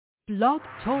Blog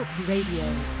Talk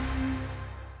Radio.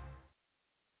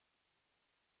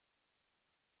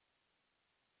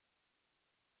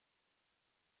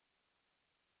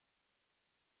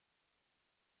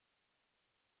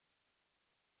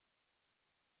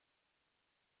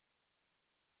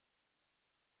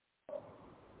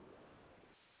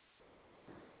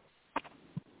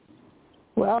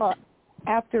 Well,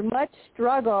 after much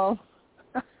struggle,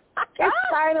 it's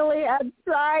finally a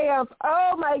triumph.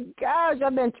 Oh, my gosh.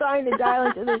 I've been trying to dial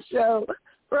into this show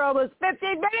for almost 15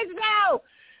 minutes now.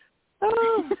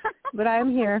 Oh, but I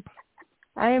am here.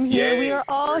 I am here. Yay. We are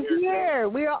all here.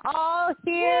 We are all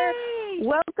here. Yay.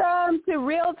 Welcome to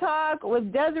Real Talk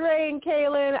with Desiree and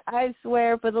Kaelin. I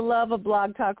swear, for the love of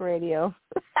Blog Talk Radio.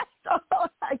 That's all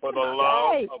I For can the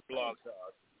love say. of Blog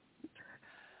Talk.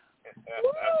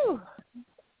 Woo.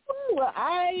 Well,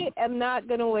 I am not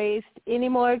going to waste any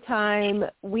more time.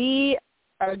 We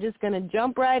are just going to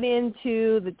jump right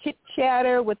into the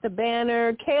chit-chatter with the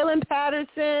banner. Kaelin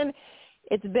Patterson,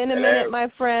 it's been a minute, my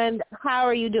friend. How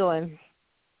are you doing?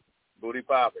 Booty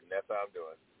popping. That's how I'm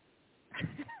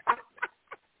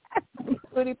doing.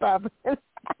 Booty popping.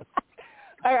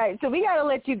 All right, so we got to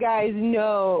let you guys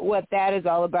know what that is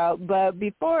all about. But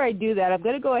before I do that, I'm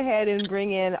going to go ahead and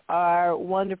bring in our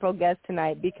wonderful guest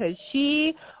tonight because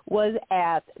she was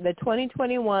at the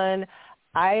 2021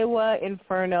 Iowa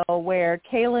Inferno where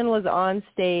Kaelin was on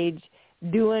stage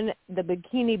doing the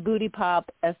bikini booty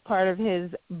pop as part of his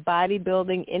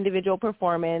bodybuilding individual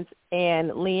performance.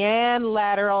 And Leanne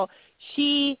Latterell,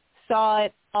 she saw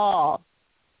it all.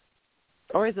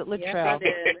 Or is it Latterell?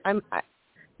 Yes, I did.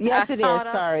 Yes, it is.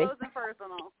 Sorry. Close and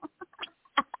personal.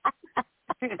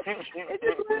 It's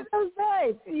just one of those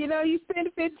nights. You know, you spend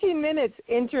 15 minutes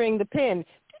entering the pin,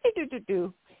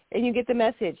 and you get the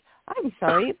message, I'm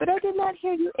sorry, but I did not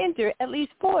hear you enter at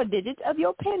least 4 digits of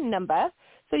your pin number,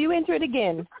 so you enter it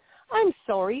again. I'm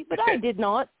sorry, but I did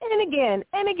not. And again,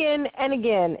 and again, and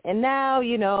again. And now,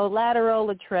 you know,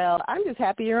 Latterell, I'm just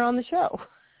happy you're on the show.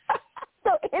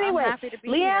 So anyway, I'm happy to be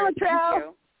Leanne here. Latterell. Thank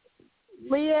you.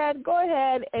 Leanne, go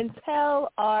ahead and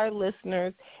tell our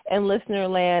listeners and listener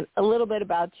land a little bit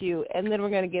about you, and then we're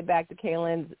going to get back to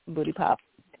Kaelin's booty pop.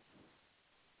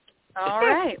 All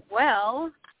right.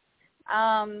 Well,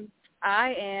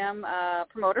 I am a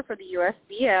promoter for the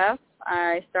USBF.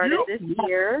 I started this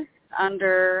year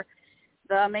under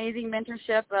the amazing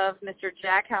mentorship of Mr.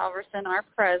 Jack Halverson, our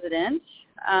president,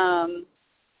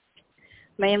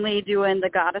 mainly doing the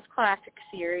Goddess Classic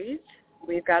series.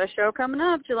 We've got a show coming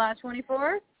up July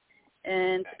 24th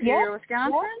in Superior,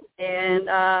 Wisconsin, and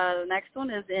the next one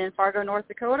is in Fargo, North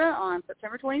Dakota on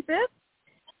September 25th.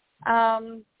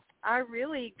 I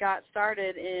really got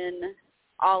started in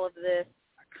all of this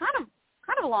kind of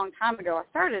a long time ago. I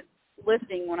started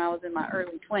lifting when I was in my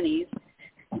early 20s.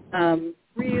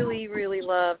 Really, really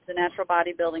loved the natural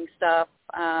bodybuilding stuff,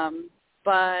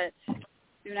 but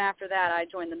soon after that I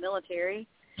joined the military.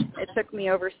 It took me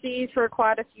overseas for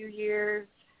quite a few years,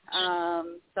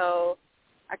 so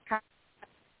I kind of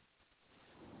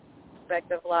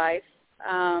aspect of life.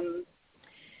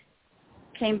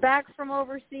 Came back from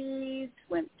overseas,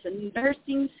 went to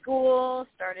nursing school,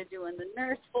 started doing the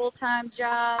nurse full-time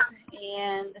job,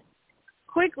 and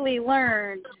quickly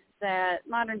learned that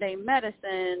modern-day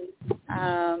medicine,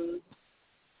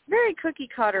 very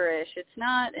cookie-cutter-ish. It's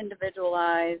not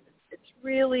individualized. It's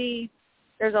really,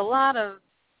 there's a lot of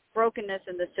brokenness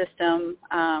in the system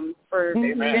for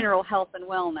general health and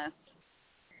wellness.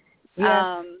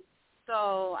 Yes.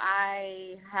 So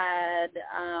I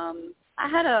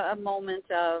had a moment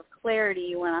of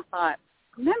clarity when I thought,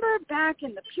 remember back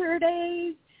in the pure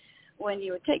days when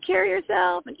you would take care of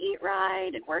yourself and eat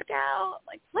right and work out?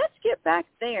 Like, let's get back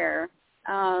there.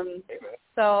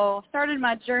 So started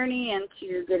my journey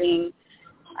into getting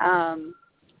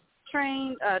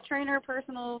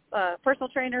personal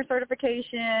trainer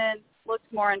certification,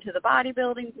 looked more into the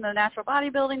bodybuilding, the natural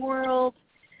bodybuilding world,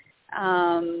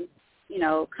 you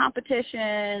know,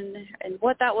 competition and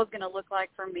what that was going to look like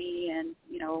for me. And,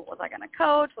 you know, was I going to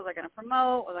coach? Was I going to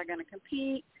promote? Was I going to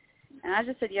compete? And I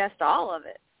just said yes to all of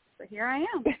it. So here I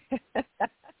am.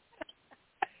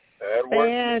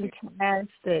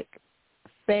 Fantastic.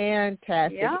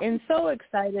 Yeah. And so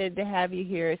excited to have you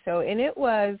here. So, and it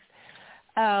was,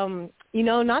 you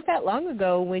know, not that long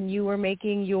ago when you were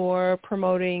making your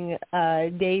promoting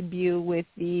debut with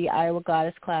the Iowa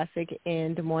Goddess Classic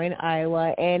in Des Moines,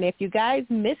 Iowa. And if you guys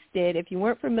missed it, if you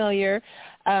weren't familiar,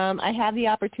 I had the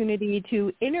opportunity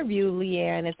to interview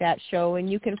Leanne at that show,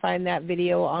 and you can find that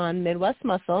video on Midwest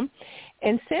Muscle.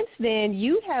 And since then,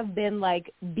 you have been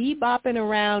like bebopping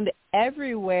around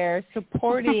everywhere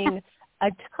supporting a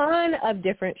ton of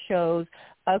different shows,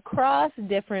 across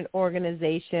different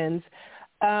organizations.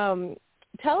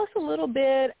 Tell us a little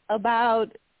bit about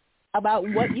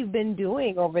what you've been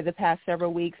doing over the past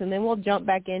several weeks, and then we'll jump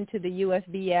back into the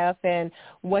USBF and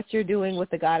what you're doing with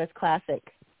the Goddess Classic.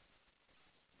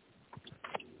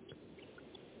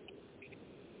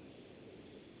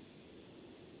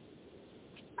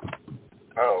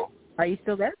 Oh. Are you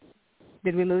still there?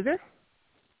 Did we lose her?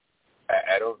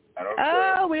 I don't.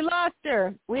 Oh, we lost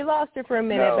her. We lost her for a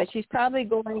minute, but she's probably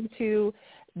going to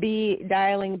be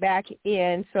dialing back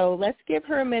in. So let's give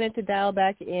her a minute to dial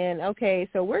back in. Okay,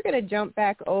 so we're going to jump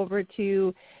back over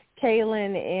to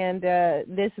Kaelin and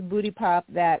this booty pop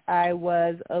that I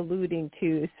was alluding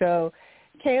to. So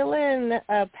Kaelin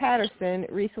Patterson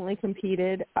recently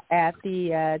competed at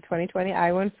the 2020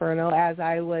 Iowa Inferno, as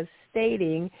I was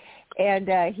stating,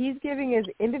 and he's giving his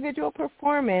individual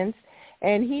performance,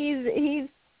 and he's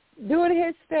doing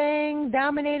his thing,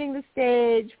 dominating the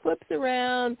stage, flips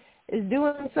around, is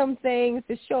doing some things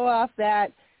to show off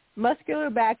that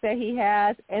muscular back that he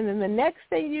has. And then the next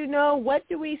thing you know, what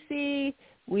do we see?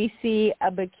 We see a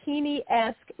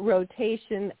bikini-esque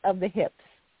rotation of the hips.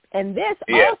 And this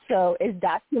also is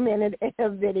documented in a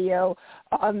video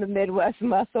on the Midwest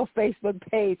Muscle Facebook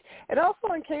page, and also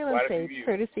on Kaelin's page,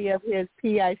 courtesy of his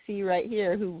PIC right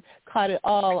here, who caught it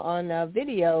all on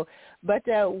video. But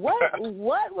what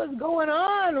was going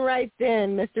on right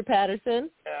then, Mr. Patterson?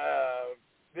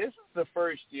 This is the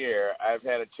first year I've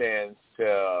had a chance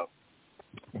to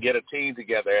get a team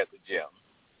together at the gym,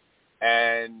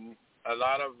 and a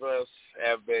lot of us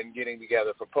have been getting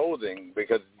together for posing,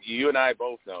 because you and I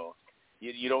both know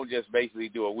you don't just basically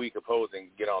do a week of posing,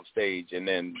 get on stage, and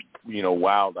then,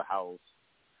 wow the house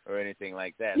or anything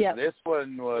like that. Yep. So this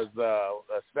one was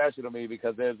special to me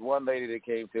because there's one lady that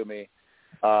came to me.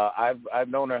 I've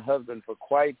known her husband for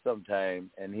quite some time,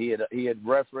 and he had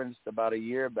referenced about a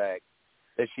year back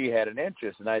that she had an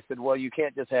interest. And I said, well, you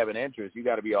can't just have an interest. You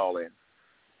got to be all in.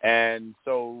 And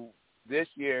so this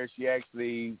year she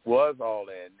actually was all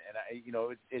in,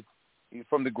 and it's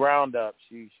from the ground up.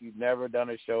 She's never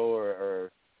done a show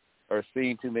or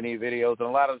seen too many videos, and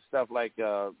a lot of stuff like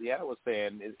Leanne was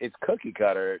saying, it's cookie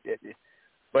cutter,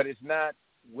 but it's not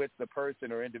with the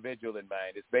person or individual in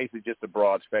mind. It's basically just a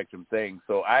broad spectrum thing.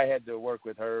 So I had to work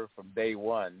with her from day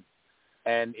one,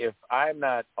 and if I'm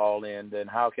not all in, then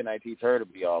how can I teach her to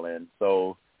be all in?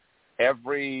 So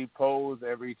every pose,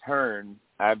 every turn,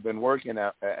 I've been working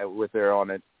with her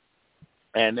on it,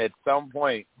 and at some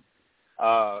point,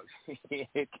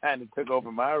 it kind of took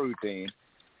over my routine,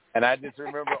 and I just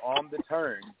remember on the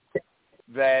turn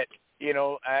that,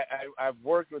 I've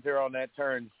worked with her on that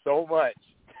turn so much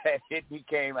that it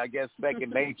became, I guess,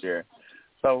 second nature.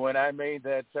 So when I made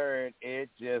that turn, it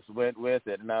just went with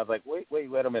it, and I was like,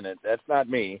 wait a minute, that's not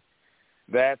me.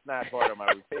 That's not part of my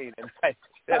routine. And I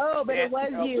just but it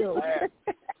was you.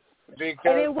 Because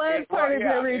and it was part of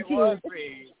your routine.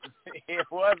 It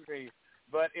was me.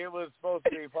 But it was supposed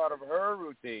to be part of her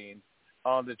routine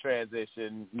on the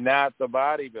transition, not the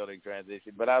bodybuilding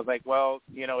transition. But I was like, well,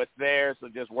 it's there, so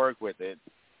just work with it,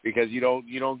 because you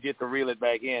don't get to reel it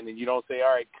back in, and you don't say,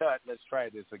 all right, cut, let's try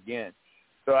this again.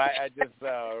 So I just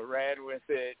ran with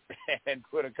it and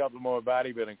put a couple more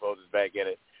bodybuilding poses back in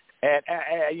it. And,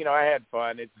 I had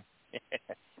fun.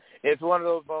 It's one of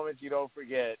those moments you don't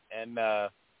forget. And, the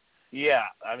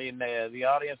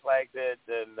audience liked it,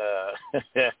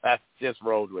 and I just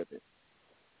rolled with it.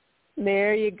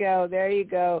 There you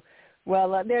go.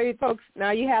 Well, there you folks.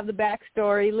 Now you have the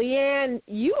backstory. Leanne,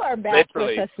 you are back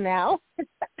with us now.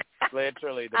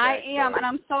 Literally, the I backstory. am, and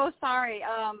I'm so sorry.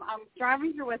 I'm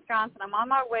driving through Wisconsin. I'm on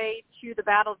my way to the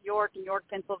Battle of York in York,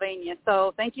 Pennsylvania.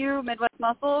 So thank you, Midwest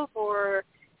Muscle, for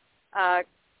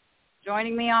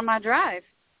joining me on my drive.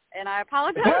 And I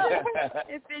apologize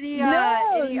if any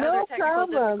other technical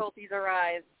difficulties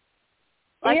arise.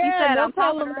 Like you said, I'm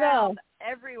popping around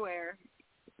everywhere.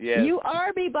 Yes. You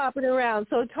are bebopping around.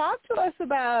 So talk to us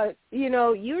about, you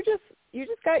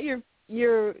just got your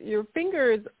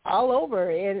fingers all over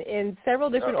in several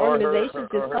different organizations,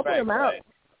 just helping them out.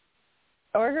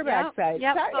 Or her backside.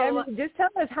 Yep. Just tell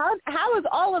us, how is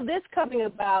all of this coming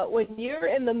about when you're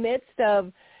in the midst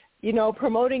of,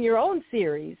 promoting your own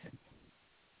series?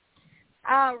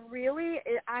 Really,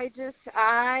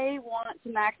 I want to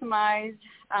maximize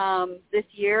this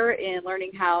year in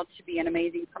learning how to be an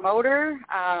amazing promoter.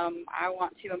 I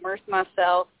want to immerse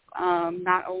myself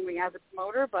not only as a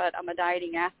promoter, but I'm a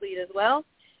dieting athlete as well.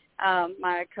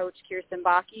 My coach, Kirsten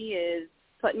Bakke, is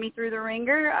putting me through the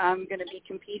ringer. I'm going to be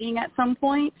competing at some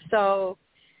point. So,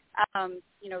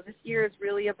 this year is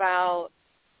really about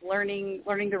learning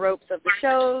the ropes of the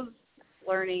shows,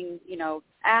 learning,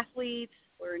 athletes,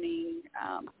 learning,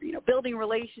 building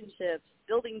relationships,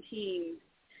 building teams,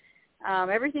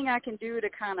 everything I can do to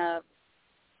kind of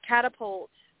catapult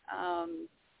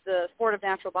the sport of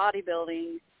natural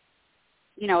bodybuilding,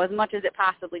 as much as it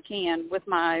possibly can with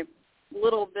my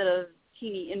little bit of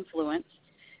teeny influence.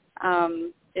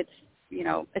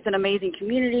 It's an amazing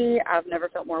community. I've never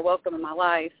felt more welcome in my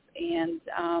life. And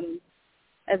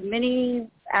as many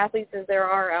athletes as there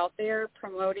are out there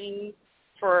promoting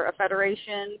for a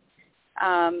federation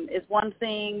is one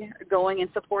thing. Going and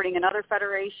supporting another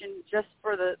federation just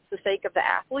for the sake of the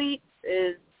athlete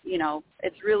is,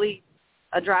 it's really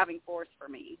a driving force for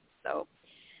me. So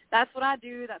that's what I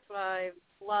do. That's what I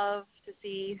love to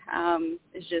see,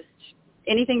 is just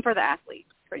anything for the athlete,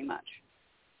 pretty much.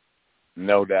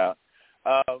 No doubt.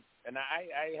 And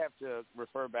I have to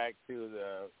refer back to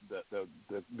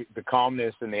the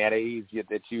calmness and the at ease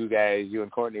that you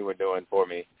and Courtney were doing for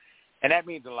me. And that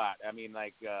means a lot. I mean,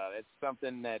 it's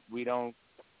something that we don't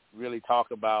really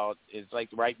talk about. It's like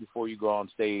right before you go on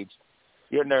stage,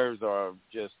 your nerves are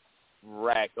just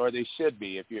racked, or they should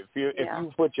be. If you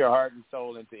put your heart and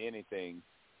soul into anything,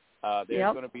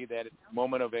 there's going to be that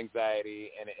moment of anxiety,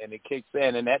 and it kicks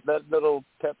in. And that little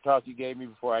pep talk you gave me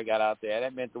before I got out there,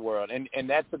 that meant the world. And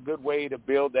that's a good way to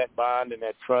build that bond and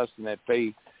that trust and that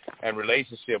faith and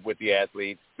relationship with the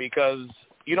athletes, because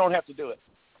you don't have to do it.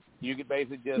 You can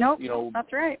basically just,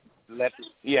 that's right.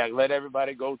 Let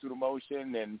everybody go through the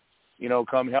motion, and,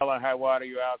 come hell or high water,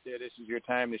 you're out there. This is your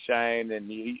time to shine,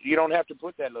 and you don't have to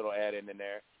put that little ad in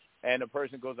there. And the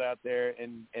person goes out there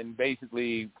and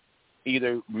basically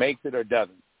either makes it or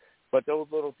doesn't. But those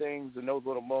little things and those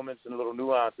little moments and little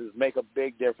nuances make a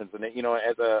big difference. And,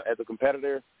 as a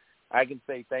competitor, I can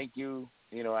say thank you.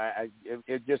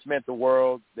 It just meant the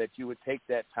world that you would take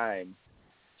that time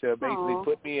to basically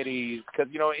put me at ease,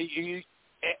 because,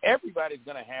 everybody's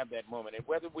going to have that moment. And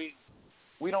whether we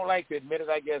don't like to admit it,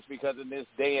 I guess, because in this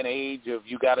day and age of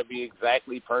you got to be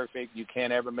exactly perfect, you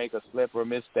can't ever make a slip or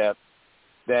misstep,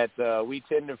 that we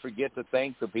tend to forget to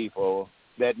thank the people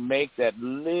that make that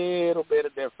little bit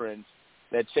of difference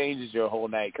that changes your whole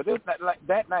night. Because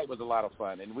that night was a lot of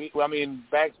fun. And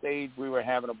backstage we were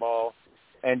having a ball.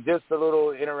 And just the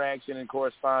little interaction and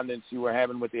correspondence you were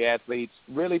having with the athletes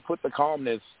really put the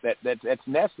calmness that's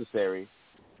necessary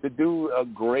to do a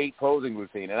great posing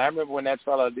routine. And I remember when that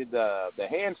fellow did the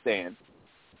handstand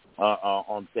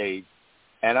on stage.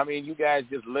 And, you guys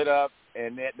just lit up,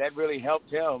 and that really helped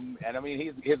him. And,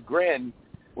 his grin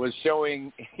was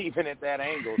showing even at that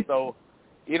angle. So,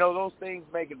 those things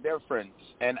make a difference.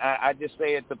 And I just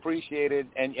say it's appreciated,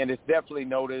 and it's definitely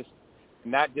noticed.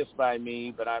 Not just by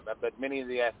me, but many of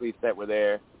the athletes that were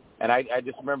there. And I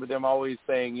just remember them always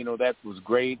saying, that was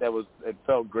great. It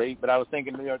felt great. But I was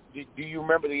thinking, do you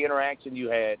remember the interaction you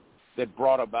had that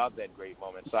brought about that great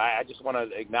moment? So I just want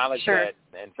to acknowledge that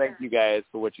and thank you guys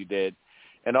for what you did.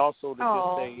 And also to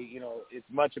just say, it's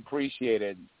much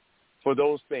appreciated for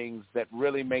those things that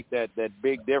really make that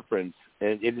big difference.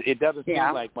 And it doesn't seem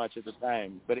like much at the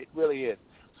time, but it really is.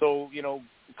 So,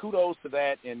 kudos to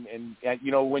that. And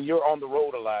when you're on the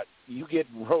road a lot, you get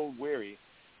road weary,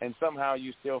 and somehow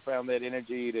you still found that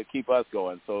energy to keep us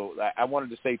going. So I wanted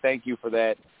to say thank you for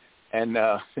that. And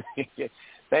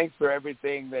thanks for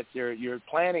everything that you're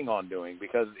planning on doing,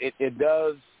 because it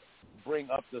does bring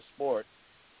up the sport,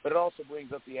 but it also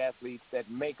brings up the athletes that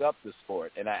make up the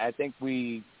sport. And I think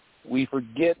we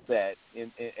forget that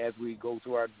as we go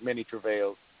through our many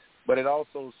travails, but it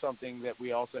also is something that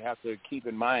we also have to keep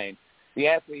in mind. The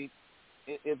athlete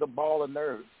is a ball of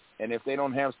nerves, and if they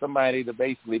don't have somebody to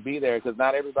basically be there, because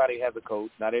not everybody has a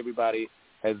coach, not everybody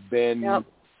has been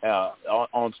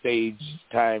on stage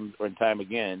time and time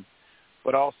again,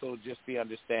 but also just the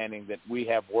understanding that we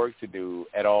have work to do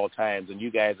at all times, and you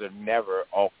guys are never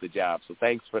off the job. So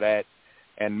thanks for that,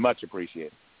 and much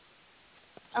appreciated.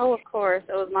 Oh, of course.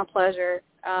 It was my pleasure.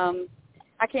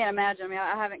 I can't imagine.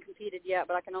 I haven't competed yet,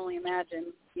 but I can only imagine,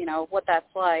 what that's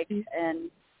like. And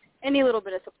any little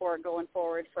bit of support going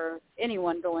forward for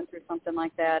anyone going through something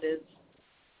like that is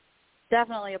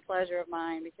definitely a pleasure of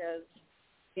mine, because,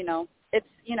 it's,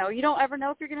 you don't ever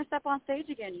know if you're going to step on stage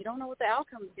again. You don't know what the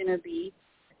outcome is going to be.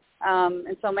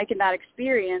 And so making that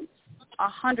experience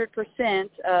 100%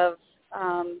 of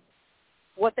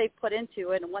what they put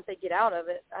into it and what they get out of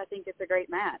it, I think it's a great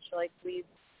match. Like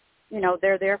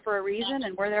they're there for a reason,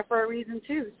 and we're there for a reason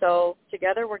too. So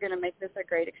together we're going to make this a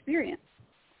great experience.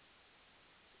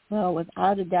 Well,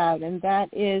 without a doubt, and that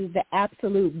is the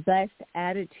absolute best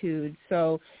attitude.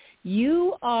 So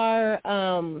you are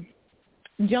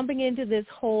jumping into this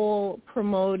whole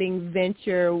promoting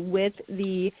venture with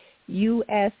the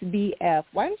USBF.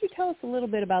 Why don't you tell us a little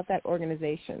bit about that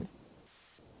organization?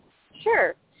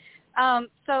 Sure.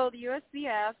 So the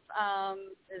USBF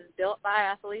is built by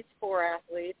athletes for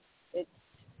athletes. It's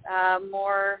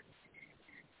more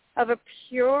of a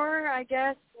pure, I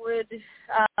guess, would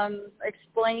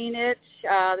explain it.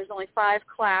 There's only 5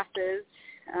 classes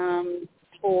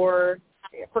for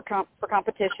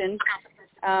competition,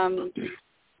 and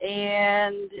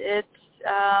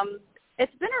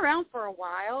it's been around for a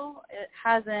while. It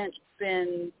hasn't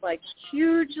been like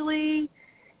hugely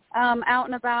out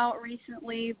and about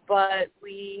recently, but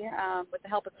we, with the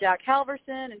help of Jack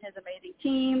Halverson and his amazing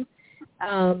team,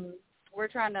 we're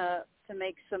trying to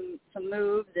make some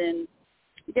moves and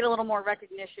get a little more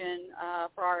recognition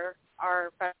for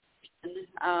our fashion.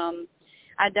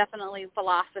 I definitely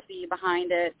philosophy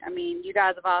behind it. I mean, you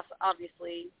guys have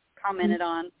obviously commented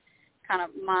on kind of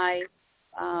my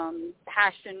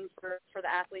passion for the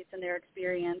athletes and their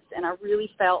experience, and I really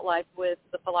felt like with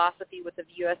the philosophy with the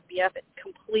USBF, it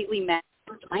completely matched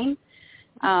mine,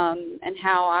 and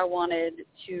how I wanted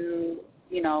to,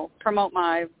 promote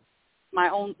my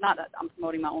own, not that I'm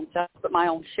promoting my own stuff, but my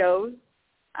own shows,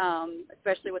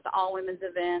 especially with the all-women's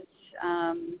events,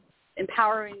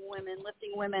 empowering women,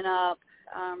 lifting women up,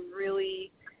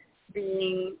 really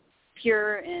being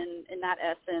pure in that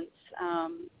essence,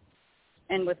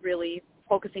 and with really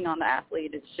focusing on the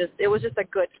athlete. It was just a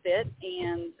good fit,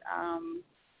 and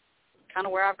kind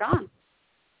of where I've gone.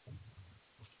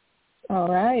 All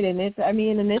right, and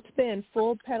it's been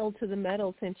full pedal to the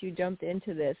metal since you jumped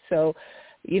into this. So,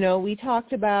 we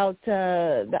talked about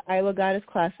the Iowa Goddess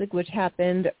Classic, which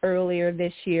happened earlier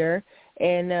this year,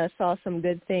 and saw some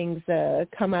good things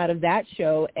come out of that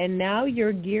show. And now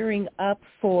you're gearing up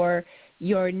for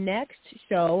your next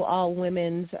show, all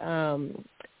women's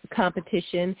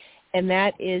competition, and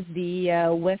that is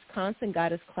the Wisconsin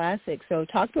Goddess Classic. So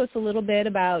talk to us a little bit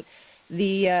about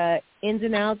the ins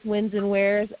and outs, wins and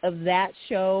wears of that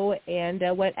show, and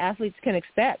what athletes can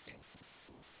expect.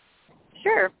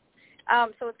 Sure.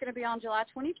 So it's going to be on July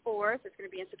 24th. It's going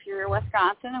to be in Superior,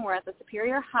 Wisconsin, and we're at the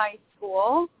Superior High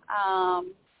School.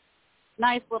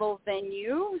 Nice little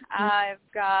venue. I've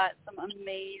got some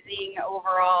amazing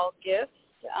overall gifts.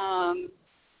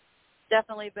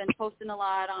 Definitely been posting a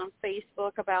lot on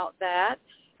Facebook about that.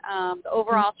 The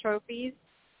overall trophies,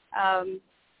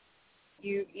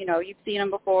 you've seen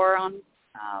them before on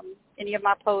any of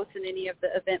my posts and any of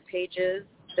the event pages.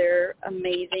 They're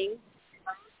amazing.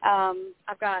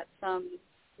 I've got some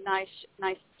nice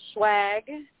swag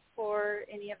for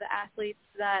any of the athletes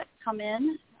that come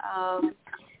in.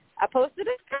 I posted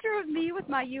a picture of me with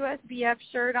my USBF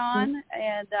shirt on,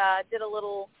 and did a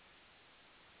little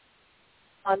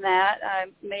on that. I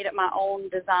made it my own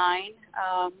design.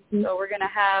 So we're going to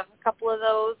have a couple of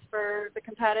those for the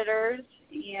competitors,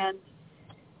 and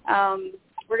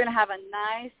we're going to have a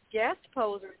nice guest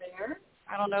poser there.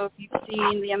 I don't know if you've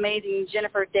seen the amazing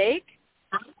Jennifer Dake.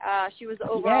 She was the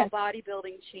overall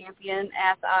bodybuilding champion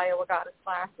at the Iowa Goddess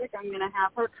Classic. I'm going to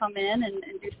have her come in and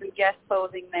do some guest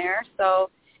posing there. So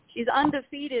she's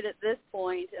undefeated at this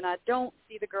point, and I don't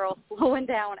see the girl slowing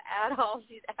down at all.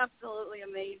 She's absolutely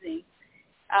amazing.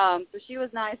 So she was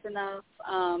nice enough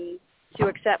to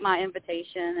accept my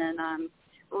invitation, and I'm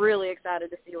really excited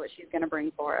to see what she's going to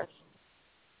bring for us.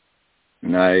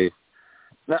 Nice.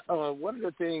 Now, one of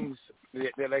the things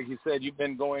that, like you said, you've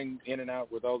been going in and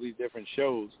out with all these different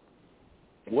shows.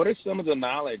 What are some of the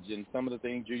knowledge and some of the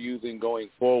things you're using going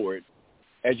forward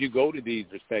as you go to these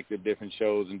respective different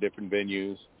shows and different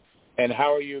venues, and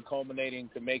how are you culminating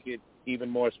to make it even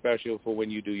more special for when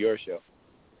you do your show?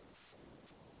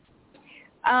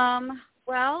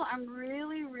 Well, I'm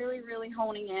really, really, really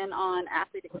honing in on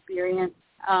athlete experience,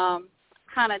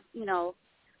 kind of,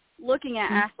 looking at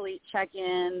athlete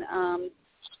check-in,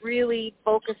 really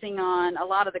focusing on a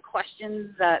lot of the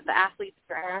questions that the athletes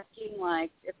are asking,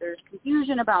 like if there's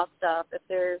confusion about stuff, if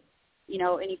there's,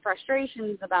 any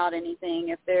frustrations about anything,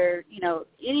 if there,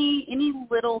 any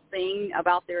little thing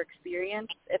about their experience.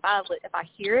 If I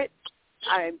hear it,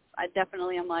 I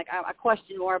definitely am like, I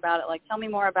question more about it. Like, tell me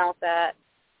more about that.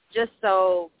 Just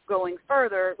so going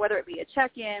further, whether it be a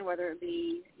check-in, whether it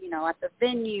be, at the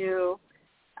venue,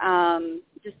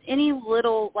 just any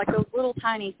little, like those little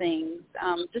tiny things,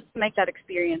 just to make that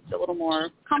experience a little more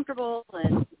comfortable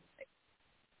and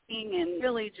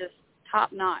really just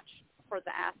top-notch for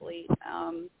the athlete.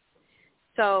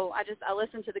 So I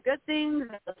listen to the good things,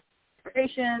 the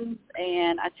inspirations,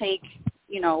 and I take,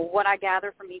 what I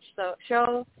gather from each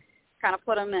show, kind of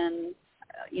put them in,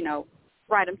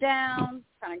 write them down,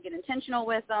 kind of get intentional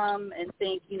with them, and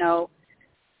think,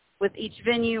 with each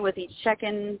venue, with each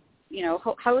check-in,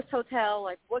 host hotel,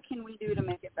 like what can we do to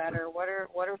make it better? What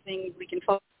are things we can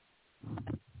focus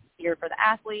on? easier for the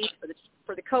athletes,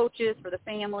 for the coaches, for the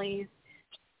families,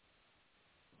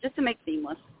 just to make it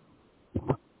seamless.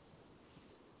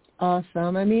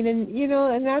 Awesome. I mean,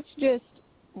 and that's just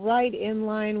right in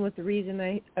line with the reason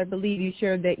I believe you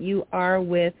shared that you are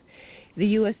with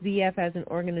the USBF as an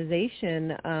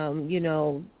organization,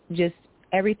 just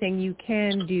everything you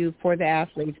can do for the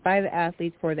athletes, by the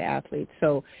athletes, for the athletes.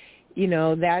 So,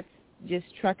 that's just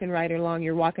trucking right along.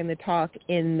 You're walking the talk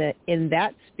in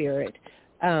that spirit.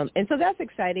 And so that's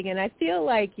exciting. And I feel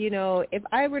like, if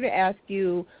I were to ask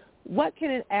you, what can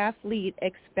an athlete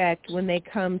expect when they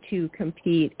come to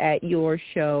compete at your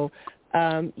show?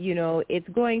 It's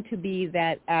going to be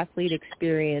that athlete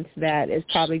experience that is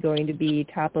probably going to be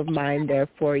top of mind there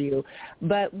for you.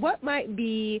 But what might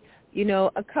be,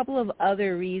 a couple of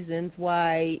other reasons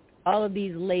why all of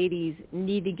these ladies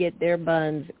need to get their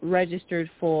buns registered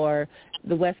for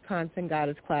the Wisconsin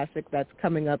Goddess Classic that's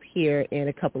coming up here in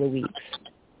a couple of weeks?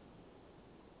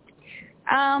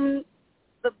 The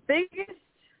biggest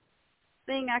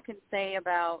thing I can say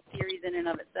about series in and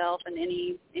of itself, and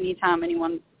any time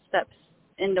anyone steps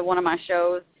into one of my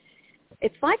shows,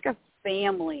 it's like a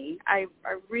family. I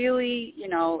really,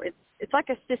 it's like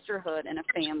a sisterhood and a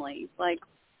family. Like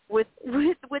with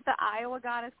the Iowa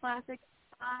Goddess Classic,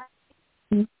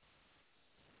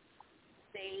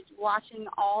 stage watching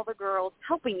all the girls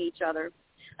helping each other.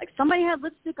 Like somebody had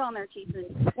lipstick on their teeth,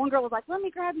 and one girl was like, "Let me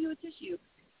grab you a tissue."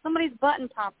 Somebody's button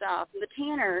popped off, and the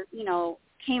tanner,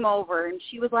 came over, and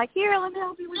she was like, "Here, let me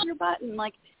help you with your button."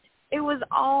 Like, it was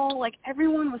all, like,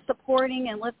 everyone was supporting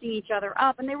and lifting each other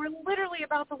up, and they were literally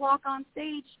about to walk on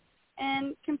stage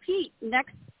and compete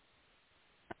next.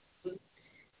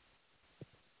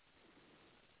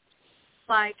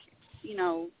 Like,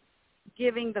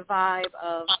 giving the vibe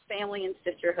of family and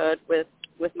sisterhood with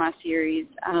my series,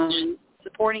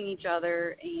 supporting each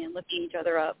other and lifting each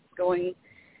other up, going,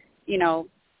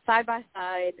 side by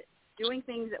side, doing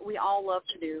things that we all love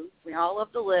to do. We all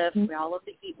love to lift. We all love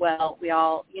to eat well. We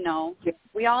all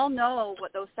know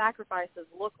what those sacrifices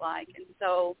look like. And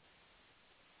so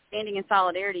standing in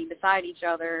solidarity beside each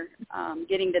other,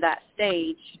 getting to that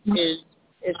stage is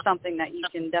something that you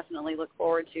can definitely look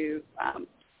forward to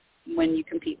when you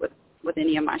compete with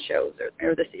any of my shows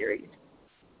or the series.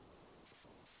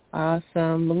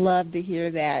 Awesome. Love to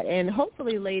hear that. And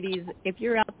hopefully, ladies, if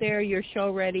you're out there, you're show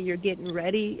ready, you're getting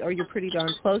ready, or you're pretty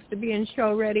darn close to being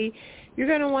show ready, you're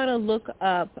going to want to look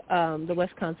up the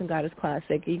Wisconsin Goddess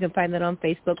Classic. You can find that on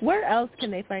Facebook. Where else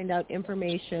can they find out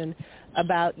information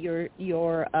about your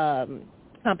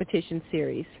competition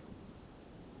series?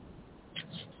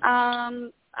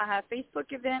 I have Facebook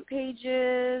event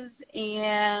pages,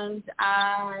 and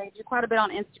I do quite a bit on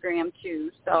Instagram,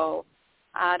 too. So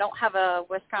I don't have a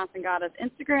Wisconsin Goddess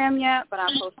Instagram yet, but I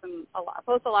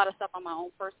post a lot of stuff on my own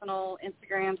personal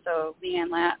Instagram, so Leanne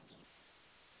Lat.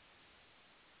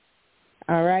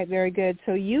 All right, very good.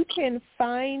 So you can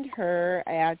find her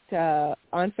at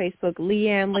on Facebook,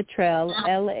 Leanne Latterell,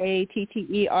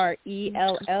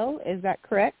 Latterell. Is that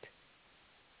correct?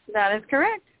 That is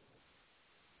correct.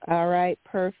 All right,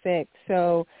 perfect.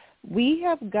 So we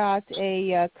have got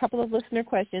a couple of listener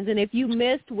questions, and if you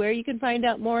missed where you can find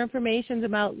out more information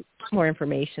about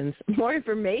Leanne's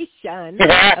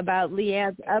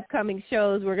upcoming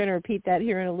shows, we're going to repeat that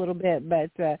here in a little bit,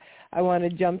 but I want to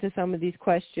jump to some of these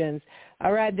questions.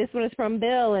 All right, this one is from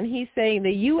Bill, and he's saying the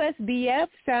USBF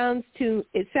sounds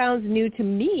new to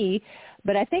me,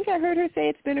 but I think I heard her say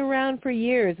it's been around for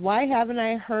years. Why haven't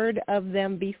I heard of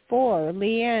them before?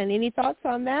 Leanne, any thoughts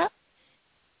on that?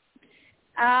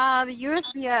 The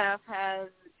USBF has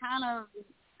kind of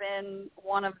been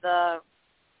one of the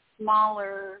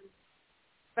smaller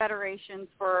federations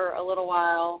for a little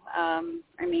while. I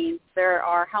mean, there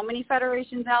are how many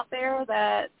federations out there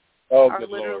that are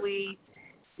literally, Lord.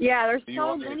 Yeah, there's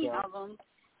so many of them,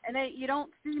 and you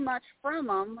don't see much from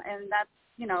them, and that's,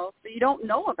 so you don't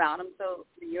know about them. So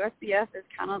the USBF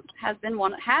has been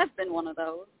one of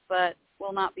those, but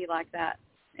will not be like that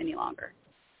any longer.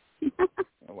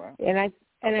 Oh, wow. And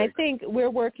I think we're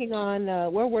working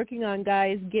on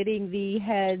guys getting the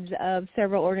heads of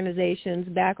several organizations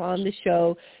back on the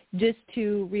show just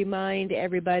to remind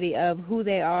everybody of who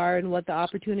they are and what the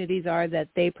opportunities are that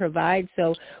they provide.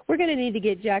 So we're going to need to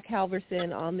get Jack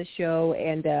Halverson on the show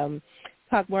and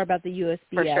talk more about the USBF.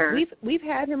 For sure. We've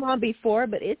had him on before,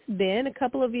 but it's been a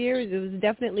couple of years. It was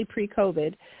definitely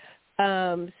pre-COVID.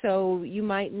 So you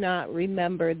might not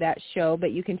remember that show,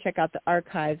 but you can check out the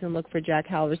archives and look for Jack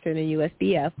Halverson and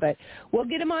USBF. But we'll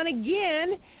get him on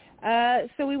again.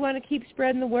 So we want to keep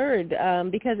spreading the word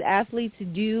because athletes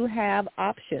do have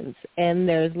options, and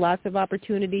there's lots of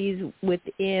opportunities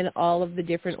within all of the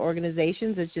different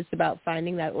organizations. It's just about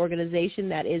finding that organization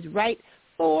that is right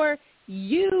for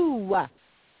you.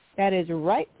 That is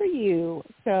right for you.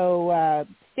 So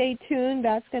stay tuned.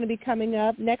 That's going to be coming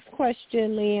up. Next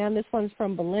question, Leanne. This one's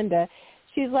from Belinda.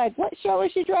 She's like, what show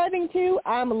is she driving to?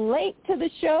 I'm late to the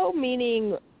show,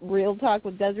 meaning Real Talk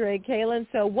with Desiree Kaelin.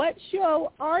 So what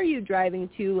show are you driving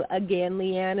to again,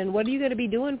 Leanne, and what are you going to be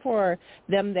doing for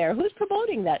them there? Who's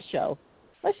promoting that show?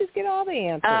 Let's just get all the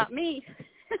answers. Me.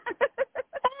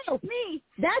 Oh, me.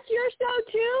 That's your show,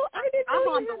 too? I didn't know I'm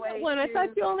you on the had way that one. I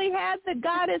thought you only had the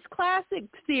Goddess Classic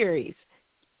series.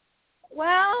 Well,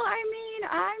 I mean,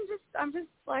 I'm just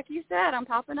like you said, I'm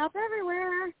popping up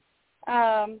everywhere.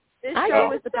 This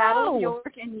show is the Battle of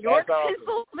York in York,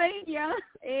 Pennsylvania,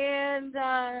 and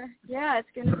yeah, it's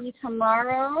going to be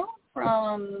tomorrow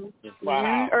from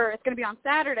noon, or it's going to be on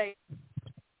Saturday,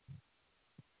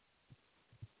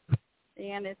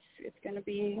 and it's going to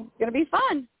be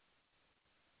fun.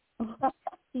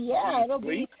 Yeah, it'll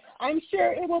be. I'm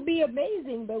sure it will be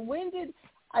amazing. But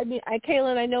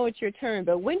Kaelin, I know it's your turn,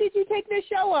 but when did you take this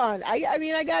show on? I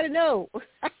mean, I got to know.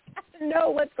 I got to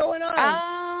know what's going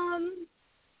on.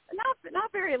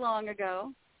 Not very long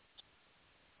ago.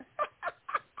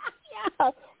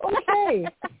 Yeah. Okay.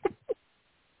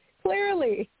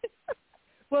 Clearly.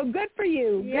 Well, good for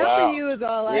you. Yep. Good for you is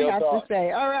all Real I have talk. to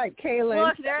say. All right, Kaelin.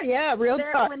 Look, real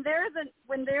talk. When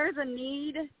there's a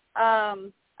need,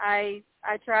 I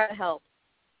try to help.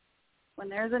 When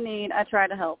there's a need, I try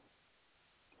to help.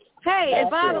 Hey, and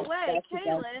by the way,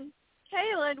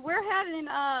 Kaelin, we're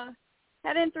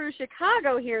heading through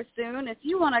Chicago here soon. If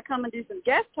you want to come and do some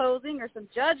guest posing or some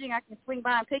judging, I can swing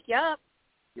by and pick you up.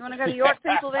 You want to go to York,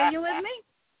 Pennsylvania with me?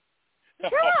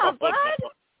 Come on, bud.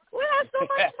 We'll have so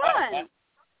much fun.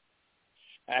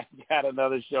 I got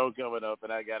another show coming up,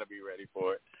 and I got to be ready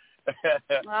for it. Oh,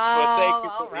 but thank you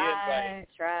for all right.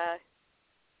 Try.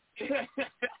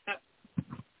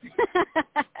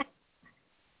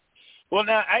 Well,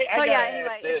 now I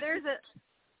anyway, if there's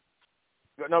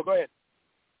a no, go ahead.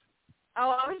 Oh,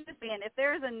 I was just saying, if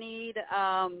there's a need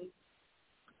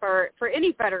for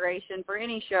any federation, for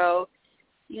any show,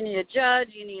 you need a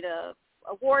judge, you need a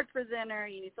award presenter,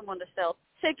 you need someone to sell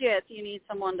tickets, you need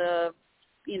someone to,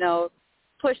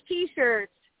 push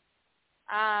T-shirts.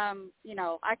 I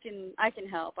can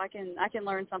help. I can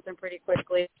learn something pretty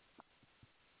quickly.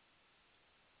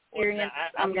 Experience.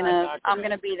 I'm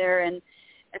gonna be there, and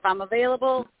if I'm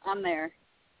available, I'm there.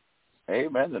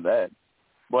 Amen to that.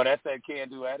 Boy, that's that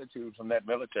can-do attitude from that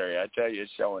military. I tell you,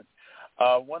 it's showing.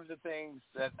 One of the things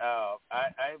that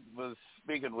I was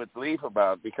speaking with Leaf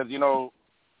about, because,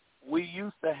 we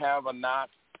used to have a knot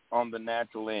on the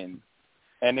natural end,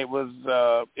 and it was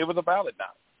a valid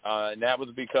knot. And that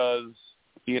was because,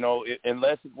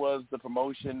 unless it was the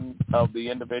promotion of the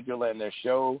individual and their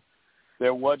show,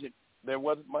 there wasn't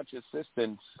much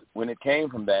assistance when it came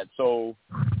from that. So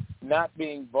not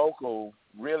being vocal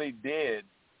really did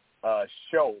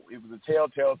show. It was a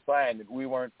telltale sign that we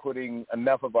weren't putting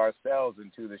enough of ourselves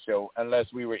into the show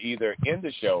unless we were either in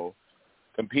the show,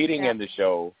 competing in the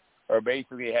show, or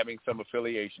basically having some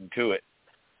affiliation to it.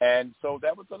 And so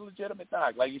that was a legitimate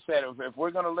knock. Like you said, if we're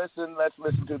going to listen, let's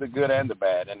listen to the good and the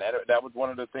bad. And that was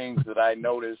one of the things that I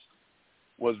noticed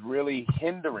was really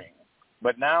hindering.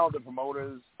 But now the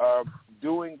promoters are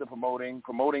doing the promoting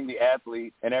the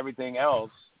athlete and everything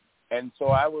else. And so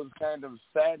I was kind of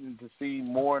saddened to see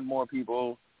more and more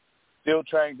people still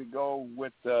trying to go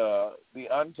with the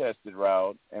untested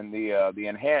route and the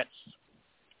enhanced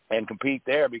and compete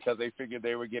there because they figured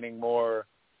they were getting more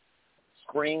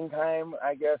screen time,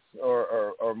 I guess,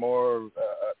 or more,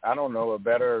 I don't know, a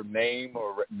better name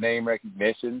or name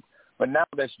recognition. But now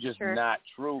that's just not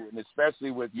true, and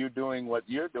especially with you doing what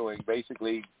you're doing,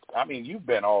 basically, I mean, you've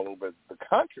been all over the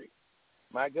country.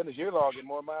 My goodness, you're logging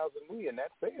more miles than me, and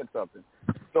that's saying something.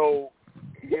 So,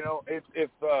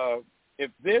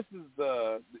 if this is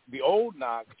the old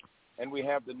knock and we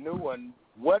have the new one,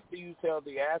 what do you tell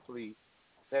the athlete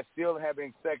that's still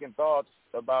having second thoughts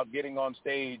about getting on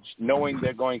stage knowing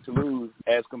they're going to lose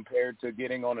as compared to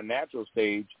getting on a natural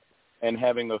stage and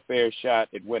having a fair shot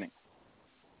at winning?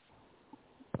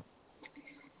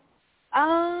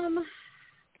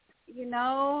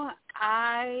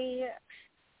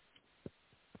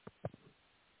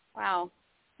 Wow.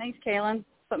 Thanks, Kaelin.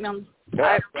 Put me on. No,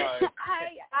 sorry.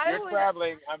 You're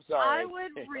traveling. I'm sorry.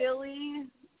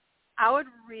 I would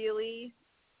really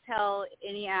tell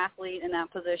any athlete in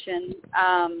that position,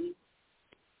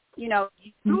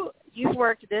 you've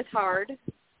worked this hard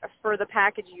for the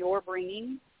package you're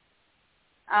bringing.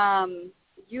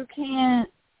 you can't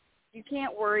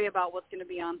worry about what's going to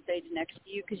be on stage next to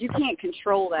you because you can't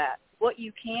control that. What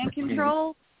you can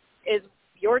control is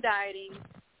your dieting,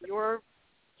 your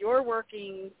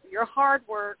working, your hard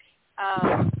work.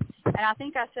 And I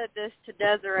think I said this to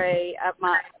Desiree at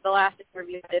the last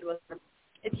interview I did with her.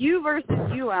 It's you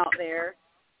versus you out there.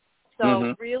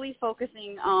 So really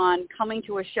focusing on coming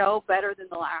to a show better than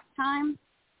the last time,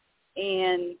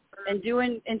 and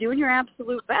doing your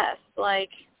absolute best.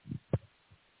 Like,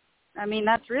 I mean,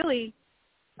 that's really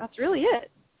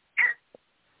it.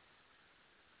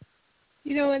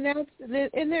 You know, and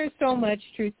there's so much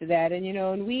truth to that. And, you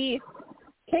know, and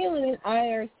Kaelin and I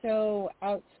are so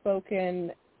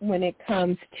outspoken when it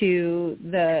comes to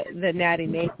the natty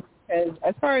making, because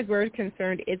as far as we're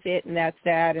concerned, it's it and that's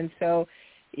that. And so,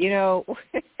 you know,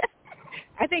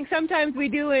 I think sometimes we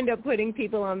do end up putting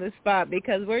people on the spot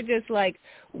because we're just like,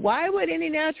 why would any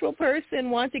natural person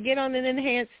want to get on an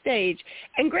enhanced stage?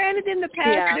 And granted, in the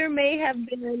past, there may have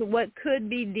been what could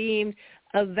be deemed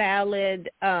a valid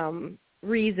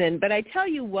reason. But I tell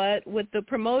you what, with the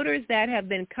promoters that have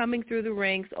been coming through the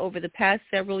ranks over the past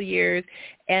several years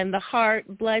and the heart,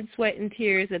 blood, sweat, and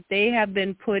tears that they have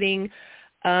been putting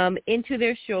into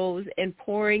their shows and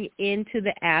pouring into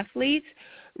the athletes,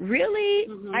 really,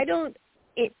 I don't,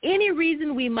 any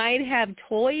reason we might have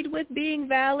toyed with being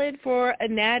valid for a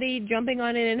natty jumping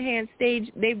on an enhanced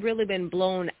stage, they've really been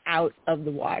blown out of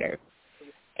the water.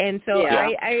 And so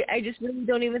I just really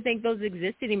don't even think those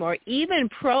exist anymore. Even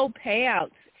pro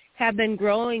payouts have been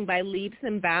growing by leaps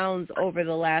and bounds over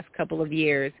the last couple of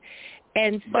years.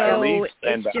 And so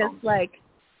it's just like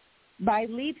by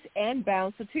leaps and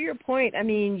bounds. So to your point, I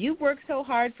mean, you work so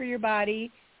hard for your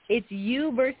body. It's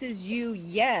you versus you,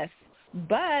 yes.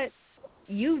 But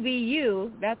you v.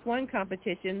 you, that's one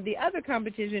competition. The other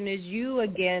competition is you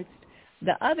against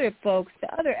the other folks,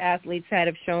 the other athletes that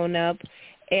have shown up.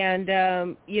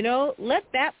 And, you know, let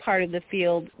that part of the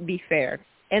field be fair.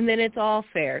 And then it's all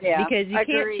fair. Yeah, because you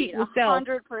can't cheat yourself.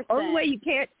 100%. Only way you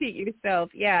can't cheat yourself,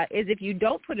 is if you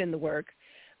don't put in the work.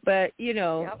 But, you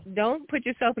know, don't put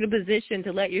yourself in a position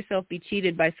to let yourself be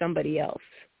cheated by somebody else.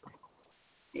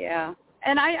 Yeah.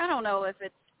 And I don't know if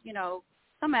it's, you know,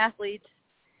 some athletes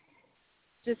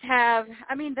just have,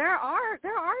 I mean, there are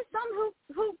some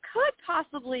who could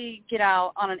possibly get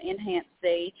out on an enhanced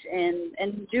stage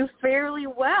and do fairly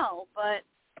well, but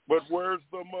where's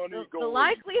the money going? The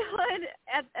likelihood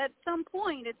at some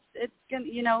point it's gonna,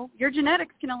 you know, your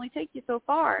genetics can only take you so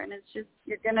far, and it's just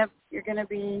you're gonna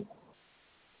be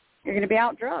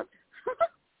out-drugged.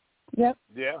 Yep.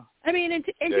 Yeah. I mean, and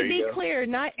to be clear,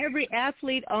 not every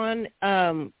athlete on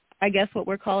I guess what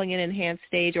we're calling an enhanced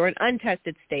stage or an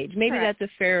untested stage. Maybe that's a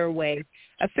fairer way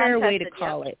to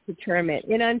call it, to term it.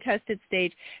 An untested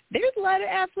stage. There's a lot of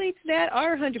athletes that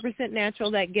are 100% natural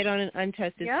that get on an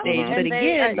untested stage. But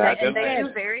again, they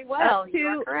do very well. You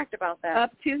are correct about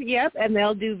that. And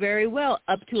they'll do very well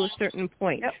up to a certain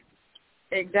point. Yep.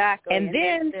 Exactly. And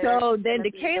then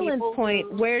to Kaelin's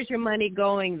point, where's your money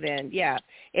going then? Yeah.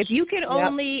 If you can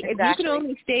only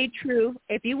stay true,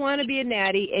 if you want to be a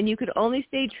natty and you could only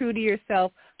stay true to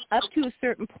yourself up to a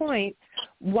certain point,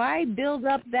 why build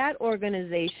up that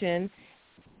organization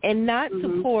and not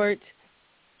support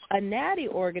a natty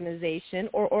organization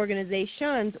or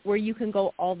organizations where you can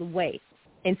go all the way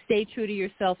and stay true to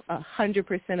yourself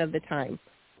 100% of the time?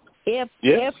 If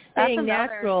staying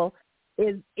natural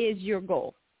is your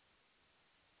goal.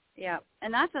 Yeah,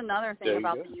 and that's another thing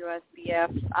about the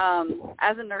USBF.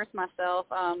 As a nurse myself,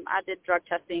 I did drug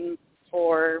testing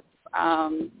for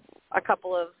a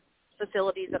couple of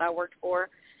facilities that I worked for,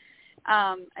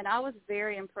 and I was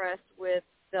very impressed with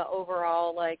the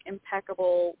overall, like,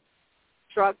 impeccable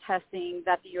drug testing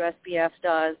that the USBF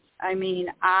does. I mean,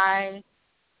 I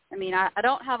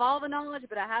don't have all the knowledge,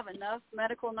 but I have enough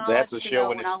medical knowledge to know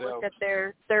when I looked at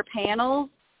their panels,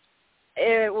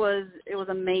 it was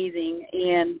amazing.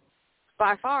 And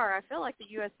by far, I feel like the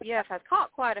USBF has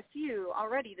caught quite a few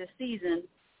already this season.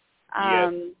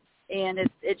 And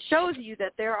it shows you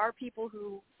that there are people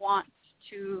who want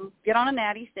to get on a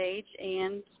natty stage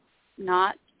and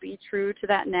not be true to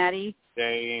that natty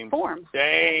form.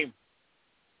 Same.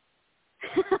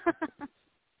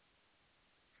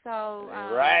 So,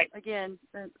 again,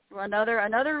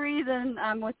 another reason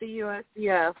I'm with the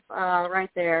USBF right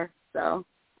there. So,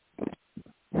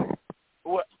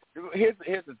 well,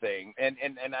 here's the thing, and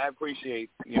I appreciate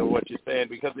what you're saying,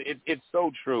 because it's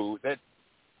so true that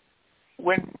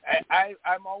when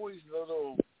I'm always a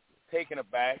little taken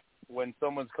aback when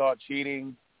someone's caught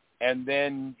cheating, and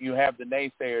then you have the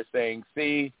naysayers saying,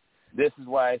 "See, this is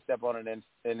why I step on an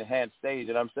enhanced stage,"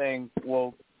 and I'm saying,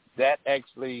 well, that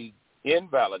actually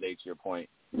invalidates your point.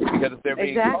 Because if they're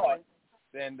being caught,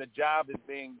 then the job is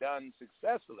being done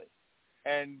successfully.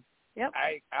 And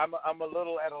I'm a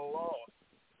little at a loss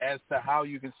as to how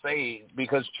you can say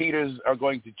because cheaters are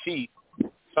going to cheat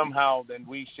somehow, then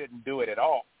we shouldn't do it at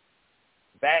all.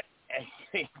 That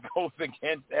actually goes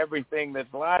against everything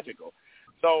that's logical.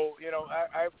 So,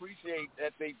 I appreciate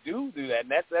that they do that.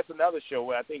 And that's another show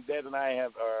where I think Des and I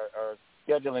are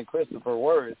scheduling Christopher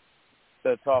Worth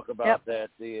to talk about that,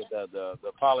 the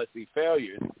policy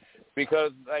failures,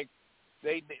 because like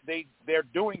they're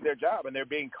doing their job and they're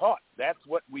being caught. That's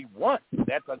what we want.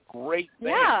 That's a great thing.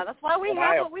 Yeah, that's why we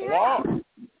have what we have.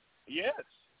 Yes.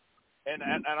 And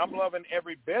I'm loving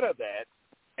every bit of that.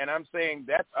 And I'm saying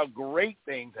that's a great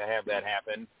thing to have that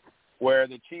happen, where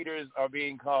the cheaters are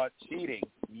being caught cheating.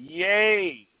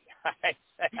 Yay!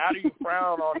 How do you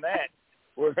frown on that?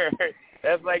 Where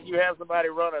that's like you have somebody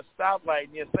run a stoplight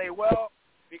and you say, well,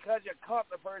 because you caught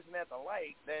the person at the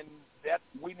light, then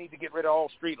we need to get rid of all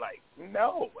street lights.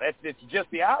 No, it's just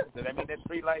the opposite. I mean, that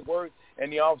street light works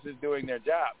and the officer's doing their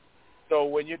job. So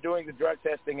when you're doing the drug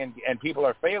testing and people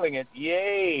are failing it,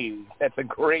 yay, that's a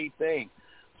great thing.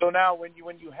 So now when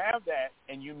you have that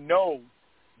and you know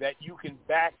that you can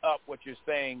back up what you're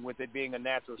saying with it being a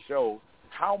natural show,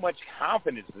 how much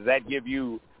confidence does that give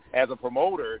you as a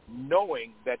promoter,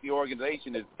 knowing that the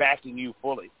organization is backing you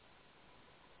fully?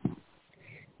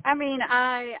 I mean,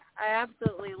 I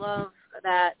absolutely love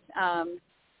that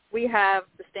we have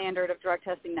the standard of drug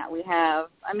testing that we have.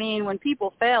 I mean, when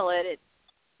people fail it,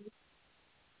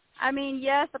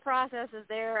 yes, the process is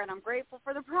there, and I'm grateful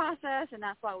for the process, and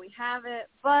that's why we have it.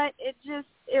 But it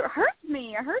hurts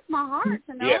me. It hurts my heart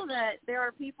to know that there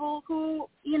are people who,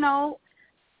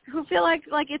 who feel like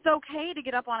it's okay to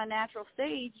get up on a natural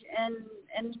stage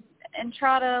and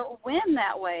try to win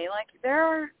that way. Like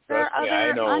there are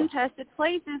other untested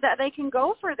places that they can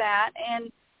go for that,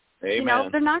 and they're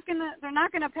not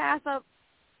gonna pass up,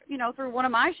 through one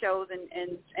of my shows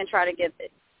and try to get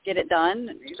it done.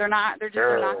 They're not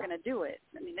going to do it.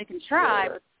 I mean, they can try,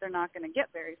 but they're not going to get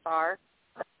very far.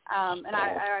 And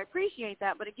I appreciate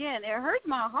that. But again, it hurts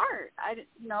my heart.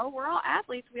 We're all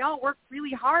athletes. We all work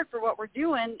really hard for what we're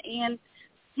doing. And,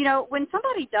 when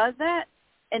somebody does that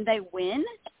and they win,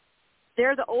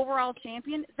 they're the overall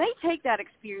champion, they take that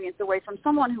experience away from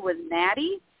someone who was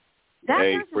natty.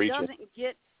 That person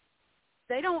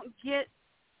they don't get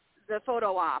the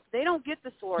photo op. They don't get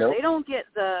the sword. Nope. They don't get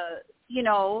the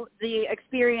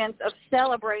experience of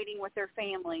celebrating with their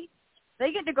family.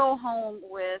 They get to go home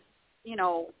with,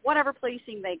 whatever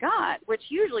placing they got, which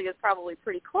usually is probably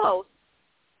pretty close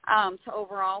to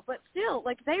overall. But still,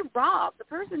 they rob the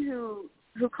person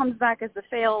who comes back as the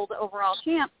failed overall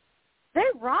champ. They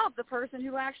rob the person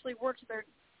who actually worked their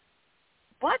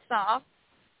butts off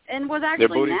and was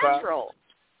actually natural. Pop?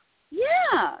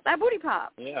 Yeah, that booty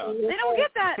pop. Yeah. They don't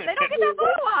get that. They don't get that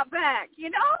photo op back.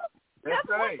 That's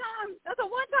right. That's a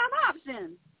one-time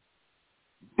option.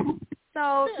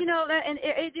 So that, and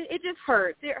it just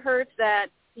hurts. It hurts that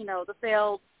the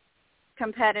failed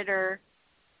competitor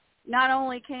not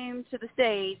only came to the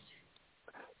stage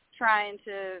trying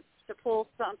to pull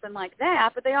something like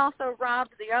that, but they also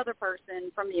robbed the other person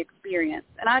from the experience.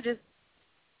 And I just,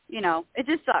 it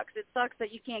just sucks. It sucks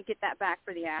that you can't get that back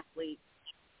for the athlete.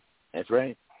 That's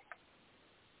right.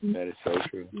 That is so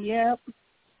true. Yep.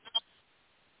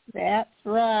 That's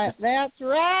right. That's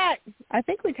right. I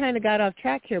think we kind of got off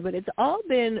track here, but it's all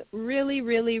been really,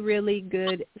 really, really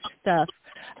good stuff.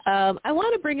 I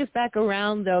want to bring us back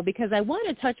around, though, because I want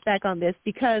to touch back on this,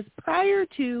 because prior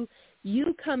to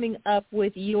you coming up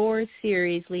with your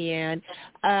series, Leanne,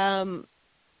 and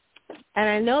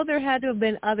I know there had to have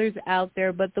been others out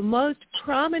there, but the most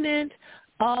prominent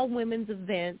all-women's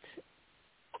event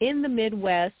in the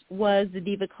Midwest was the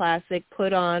Diva Classic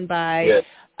put on by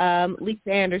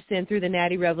Lisa Anderson through the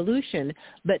Natty Revolution.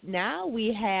 But now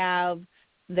we have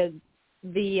the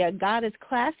Goddess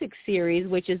Classic series,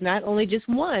 which is not only just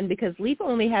one, because Lisa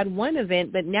only had one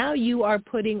event, but now you are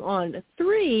putting on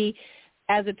 3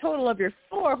 as a total of your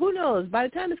 4. Who knows? By the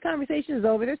time this conversation is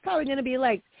over, there's probably going to be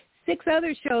 6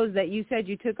 other shows that you said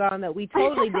you took on that we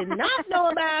totally did not know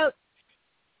about.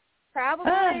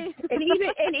 Probably. And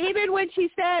even when she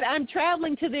said, I'm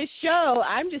traveling to this show,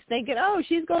 I'm just thinking, oh,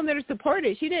 she's going there to support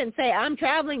it. She didn't say, I'm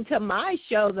traveling to my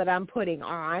show that I'm putting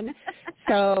on.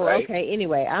 So, right. Okay,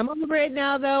 anyway, I'm over it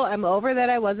now, though. I'm over that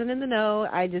I wasn't in the know.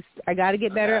 I got to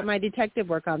get better at my detective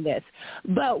work on this.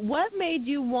 But what made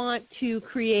you want to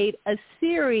create a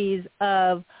series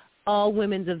of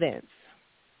all-women's events?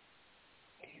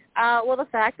 Well, the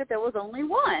fact that there was only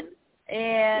one.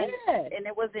 And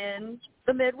it was in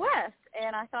the Midwest.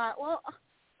 And I thought, well,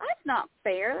 that's not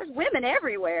fair. There's women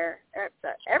everywhere.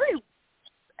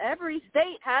 Every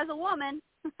state has a woman.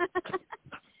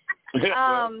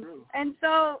 And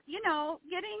so,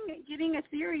 getting a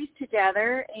series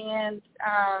together and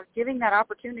giving that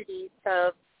opportunity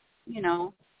to,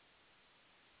 maybe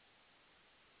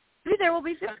there will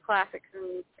be some classics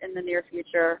in the near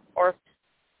future or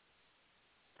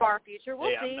far future.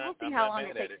 We'll see. We'll see how long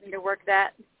it takes me to work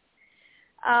that.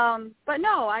 But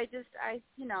no,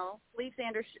 Leaf's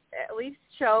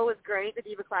show is great. The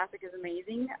Diva Classic is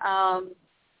amazing.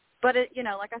 But it,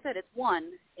 like I said, it's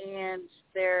one, and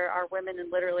there are women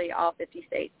in literally all 50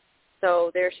 states.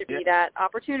 So there should be that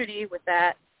opportunity with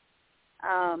that,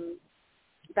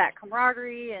 that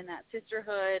camaraderie and that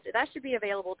sisterhood. That should be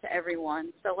available to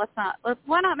everyone. So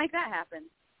why not make that happen?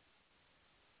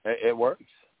 It works.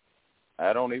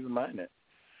 I don't even mind it.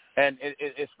 And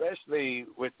especially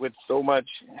with so much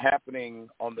happening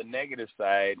on the negative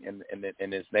side in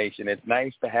this nation, it's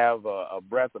nice to have a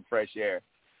breath of fresh air.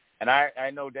 And I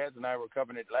know Des and I were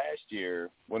covering it last year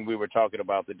when we were talking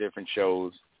about the different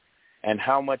shows and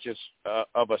how much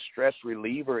of a stress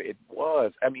reliever it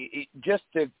was. I mean, just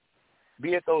to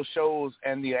be at those shows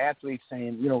and the athletes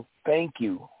saying, thank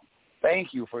you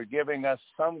for giving us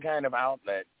some kind of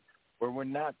outlet where we're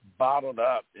not bottled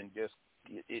up and just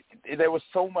there was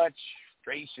so much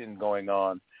frustration going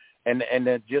on. And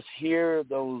to just hear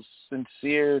those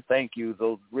sincere thank yous,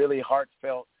 those really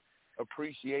heartfelt,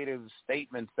 appreciative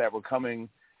statements that were coming,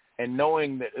 and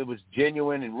knowing that it was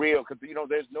genuine and real, because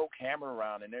there's no camera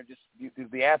around, and they're just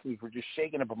the athletes were just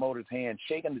shaking the promoter's hand,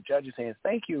 shaking the judges' hands.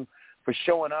 Thank you for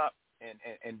showing up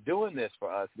and doing this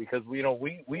for us, because we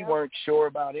weren't sure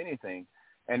about anything,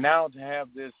 and now to have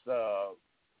this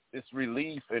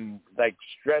relief and like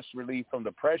stress relief from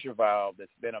the pressure valve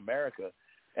that's been America,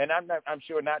 and I'm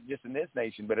sure not just in this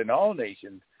nation but in all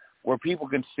nations, where people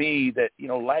can see that,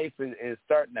 life is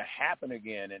starting to happen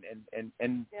again,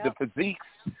 and the physiques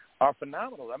are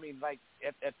phenomenal. I mean, like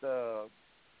at the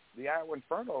Iowa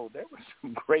Inferno, there were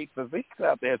some great physiques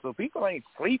out there. So people ain't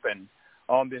sleeping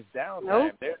on this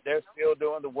downtime. Nope. They're still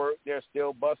doing the work. They're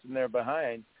still busting their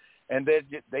behind, and they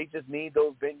just need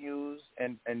those venues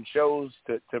and shows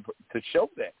to show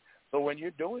that. So when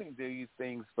you're doing these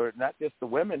things for not just the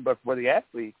women but for the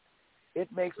athletes, it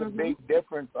makes a big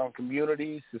difference on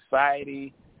communities,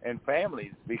 society, and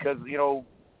families, because,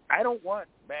 I don't want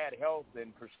bad health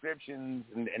and prescriptions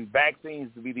and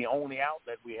vaccines to be the only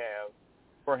outlet we have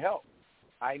for health.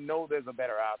 I know there's a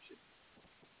better option.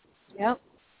 Yep.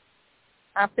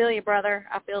 I feel you, brother.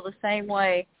 I feel the same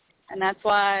way. And that's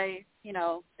why,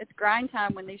 it's grind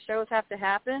time when these shows have to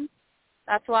happen.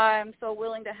 That's why I'm so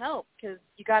willing to help, because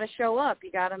you got to show up.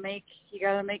 You got to make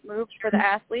moves for the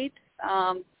athletes.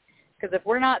 Because if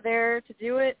we're not there to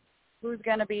do it, who's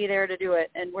going to be there to do it?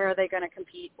 And where are they going to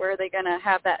compete? Where are they going to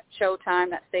have that show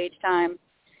time, that stage time,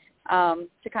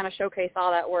 to kind of showcase all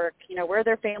that work? Where are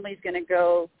their families going to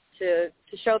go to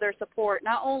show their support,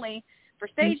 not only for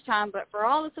stage time, but for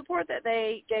all the support that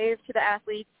they gave to the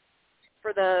athletes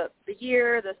for the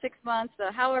year, the 6 months,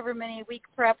 the however many week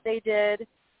prep they did.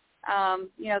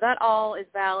 That all is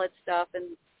valid stuff,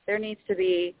 and there needs to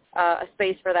be a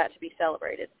space for that to be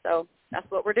celebrated. So that's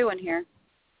what we're doing here.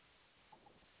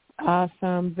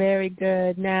 Awesome. Very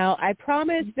good. Now, I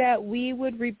promised that we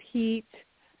would repeat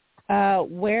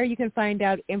where you can find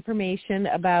out information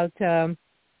about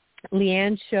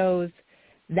Leanne's shows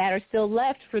that are still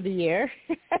left for the year.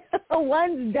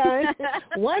 One's done.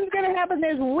 One's going to happen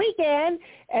this weekend,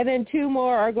 and then 2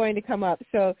 more are going to come up.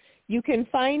 So you can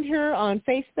find her on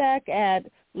Facebook at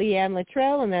Leanne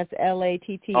Latterell, and that's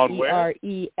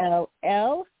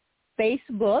Latterell,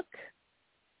 Facebook.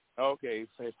 Okay,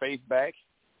 say Facebook.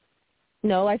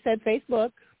 No, I said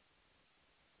Facebook.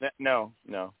 No.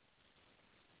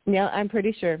 Yeah, I'm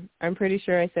pretty sure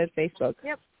I said Facebook.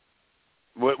 Yep.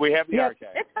 We have the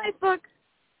archive. It's Facebook.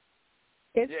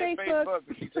 It's Facebook.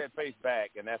 But she said face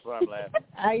back, and that's why I'm laughing.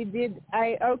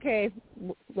 Okay.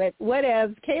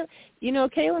 Whatever.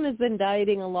 Kaelin has been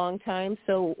dieting a long time,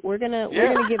 so we're gonna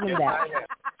give him that.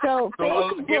 So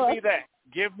Facebook, give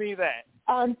me that.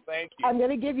 Thank you. I'm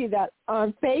gonna give you that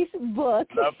on Facebook.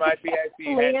 Love my PIC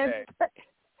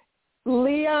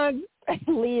Leanne's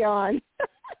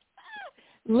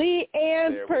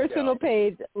personal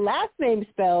page, last name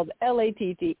spelled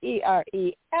Latterell.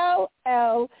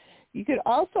 You could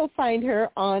also find her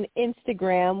on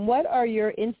Instagram. What are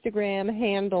your Instagram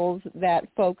handles that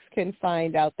folks can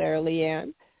find out there,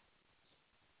 Leanne?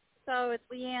 So it's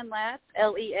Leanne Latts,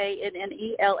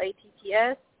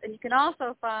 LeAnneLatts, and you can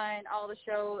also find all the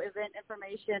show event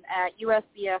information at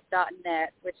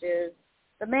usbf.net, which is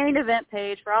the main event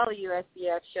page for all the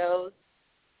USBF shows.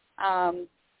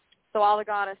 So all the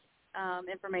goddess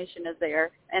information is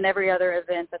there, and every other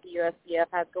event that the USBF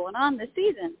has going on this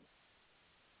season.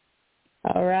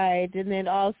 All right. And then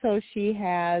also she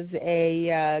has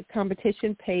a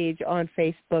competition page on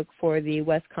Facebook for the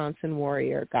Wisconsin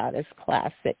Warrior Goddess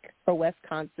Classic, or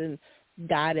Wisconsin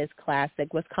Goddess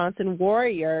Classic. Wisconsin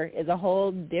Warrior is a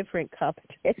whole different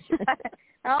competition.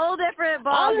 A whole different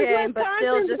ballgame, but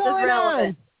still just as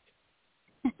relevant.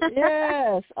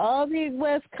 Yes, all these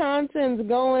Wisconsins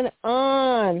going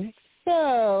on.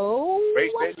 So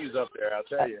great venues up there, I'll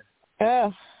tell you.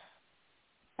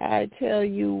 I tell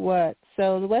you what.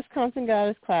 So the Wisconsin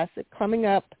Goddess Classic coming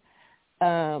up.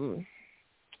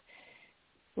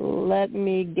 Let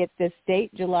me get this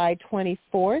date, July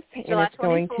 24th. And it's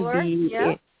going to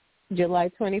be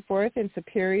July 24th in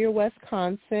Superior,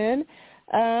 Wisconsin.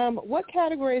 What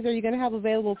categories are you going to have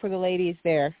available for the ladies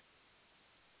there?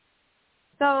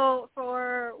 So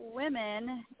for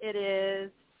women, it is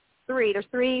three. There's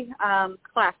three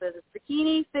classes. It's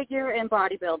bikini, figure, and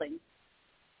bodybuilding.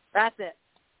 That's it.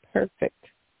 Perfect.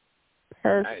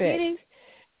 Bikini,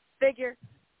 figure,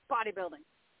 bodybuilding.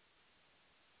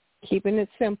 Keeping it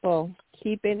simple.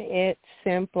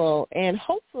 And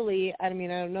hopefully, I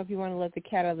don't know if you want to let the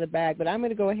cat out of the bag, but I'm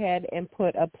going to go ahead and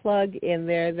put a plug in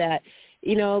there that,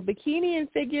 bikini and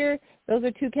figure, those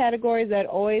are two categories that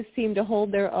always seem to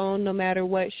hold their own no matter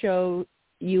what show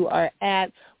you are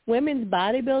at. Women's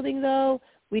bodybuilding, though,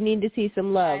 we need to see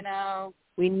some love. I know.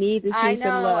 We need to see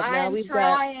some love. I am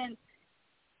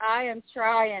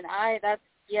trying.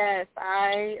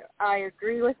 I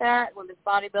agree with that. Women's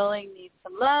bodybuilding needs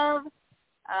some love.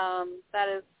 That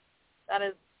is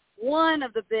one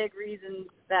of the big reasons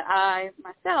that I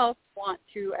myself want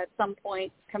to at some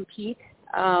point compete.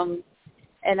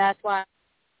 And that's why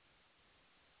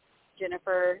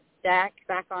Jennifer Dack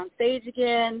back on stage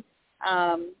again,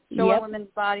 showing women's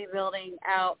bodybuilding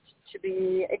out to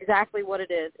be exactly what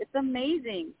it is. It's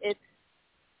amazing. It's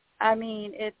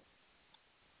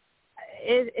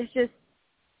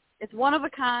one of a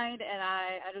kind, and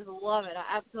I just love it.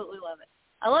 I absolutely love it.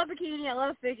 I love bikini, I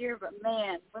love figure, but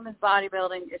man, women's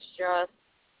bodybuilding, it's just,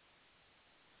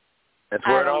 that's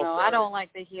where I don't know. I don't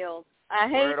like the heels. I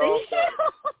hate the heels.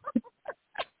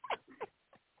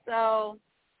 So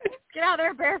get out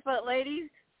there barefoot,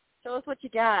 ladies. Show us what you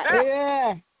got.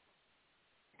 Yeah.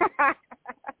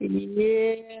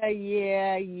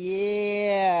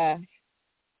 Yeah.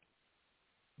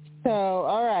 So,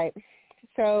 all right.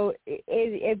 So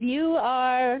if you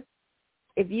are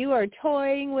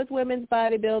toying with women's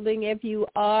bodybuilding, if you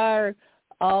are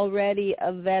already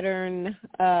a veteran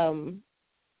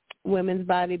women's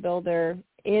bodybuilder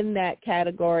in that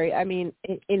category, in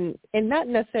not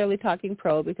necessarily talking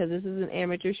pro because this is an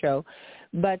amateur show,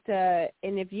 but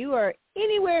and if you are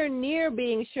anywhere near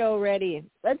being show ready,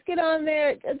 let's get on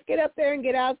there. Let's get up there and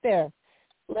get out there.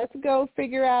 Let's go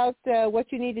figure out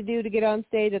what you need to do to get on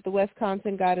stage at the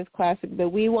Wisconsin Goddess Classic. But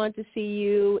we want to see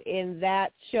you in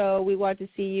that show. We want to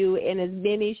see you in as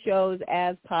many shows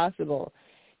as possible.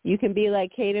 You can be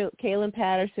like Kaelin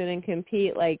Patterson and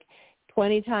compete like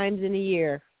 20 times in a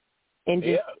year, and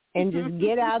just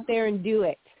get out there and do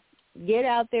it. Get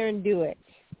out there and do it.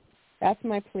 That's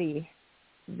my plea.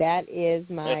 That is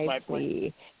my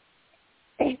plea.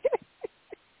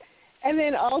 And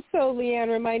then also, Leanne,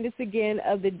 remind us again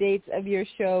of the dates of your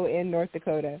show in North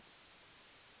Dakota.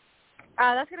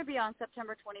 That's going to be on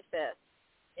September 25th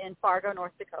in Fargo,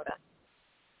 North Dakota.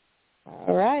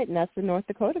 All right, and that's the North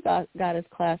Dakota Goddess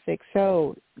Classic.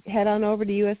 So head on over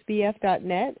to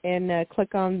usbf.net and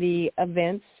click on the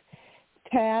events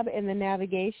tab in the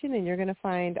navigation, and you're going to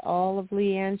find all of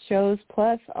Leanne's shows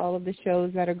plus all of the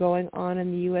shows that are going on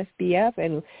in the USBF.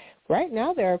 And right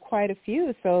now there are quite a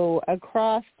few. So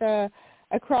across the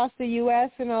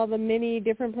U.S. and all the many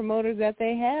different promoters that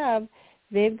they have,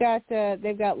 they've got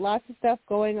lots of stuff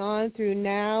going on from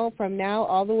now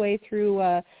all the way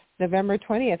through November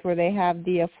 20th, where they have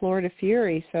the Florida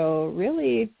Fury. So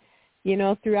really,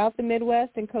 throughout the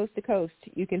Midwest and coast to coast,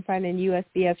 you can find a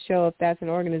USBF show if that's an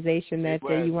organization that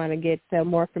you want to get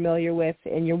more familiar with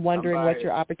and you're wondering what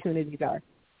your opportunities are.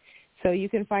 So you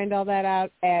can find all that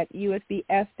out at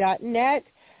usbf.net.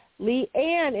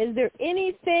 Leanne, is there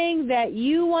anything that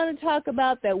you want to talk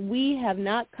about that we have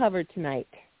not covered tonight?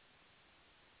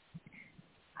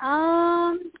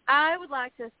 I would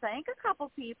like to thank a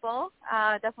couple people.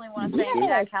 Definitely want to thank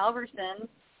Jack Halverson.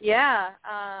 Yeah,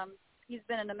 he's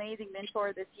been an amazing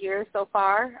mentor this year so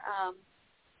far.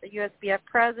 The USBF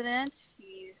president.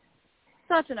 He's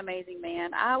such an amazing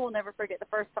man. I will never forget the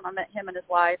first time I met him and his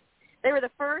wife. They were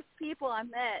the first people I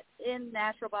met in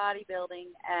natural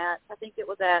bodybuilding I think it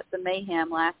was at the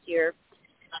Mayhem last year.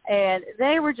 And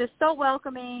they were just so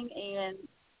welcoming, and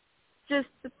just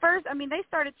the first, I mean, they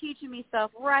started teaching me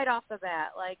stuff right off the bat.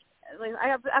 Like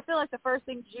I feel like the first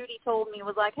thing Judy told me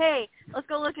was like, hey, let's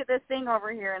go look at this thing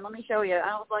over here and let me show you. And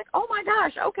I was like, oh my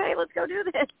gosh, okay, let's go do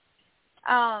this.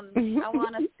 I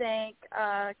want to thank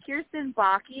Kirsten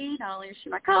Bakke. Not only is she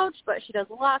my coach, but she does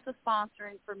lots of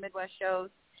sponsoring for Midwest shows.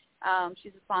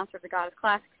 She's a sponsor of the Goddess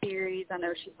Classic Series. I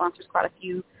know she sponsors quite a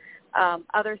few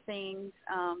other things.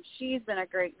 She's been a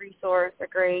great resource, a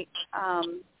great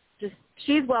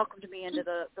she's welcomed me into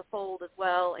the fold as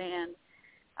well. And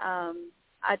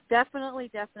I definitely,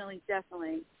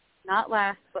 not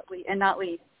last but not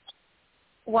least,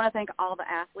 want to thank all the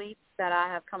athletes that I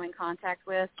have come in contact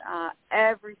with,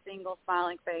 every single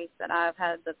smiling face that I've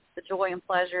had the joy and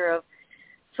pleasure of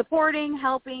supporting,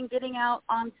 helping, getting out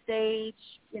on stage.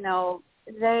 You know,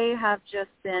 they have just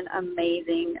been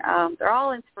amazing. They're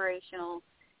all inspirational,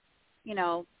 you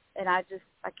know, and I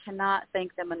cannot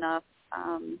thank them enough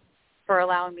for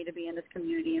allowing me to be in this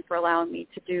community and for allowing me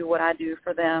to do what I do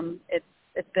for them.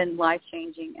 It's been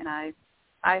life-changing, and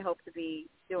I hope to be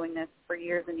doing this for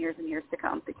years and years and years to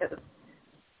come, because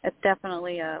it's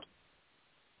definitely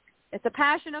it's a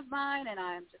passion of mine, and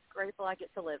I'm just grateful I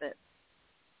get to live it.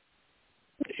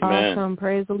 Amen. Awesome.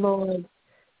 Praise the Lord.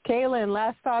 Kaelin,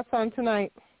 last thoughts on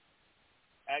tonight.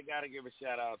 I got to give a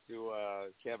shout-out to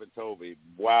Kevin Tobey.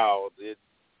 Wow,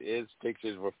 his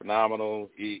pictures were phenomenal.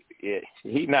 He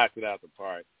knocked it out the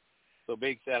park. So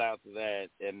big shout-out to that,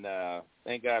 and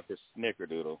thank God for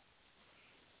Snickerdoodle.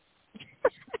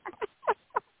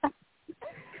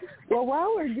 Well,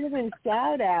 while we're giving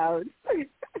shout-outs,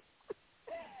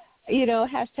 you know,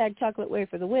 hashtag chocolate way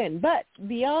for the win. But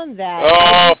beyond that,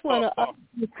 I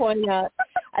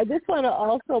just want to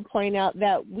also point out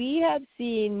that we have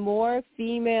seen more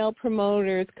female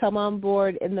promoters come on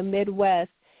board in the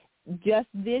Midwest just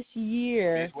this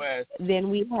year than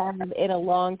we have in a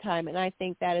long time, and I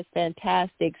think that is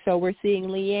fantastic. So we're seeing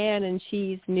Leanne, and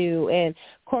she's new, and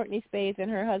Courtney Spaeth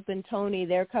and her husband Tony,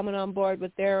 they're coming on board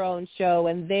with their own show,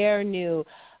 and they're new.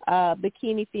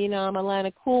 Bikini Phenom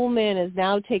Alana Kuhlman is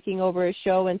now taking over a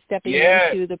show and stepping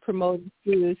into the promoter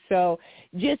too. So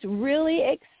just really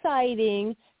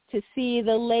exciting to see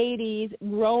the ladies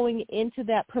growing into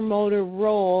that promoter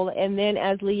role, and then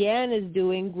as Leanne is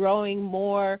doing, growing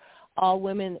more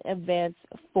all-women events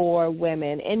for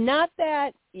women. And not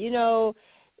that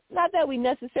we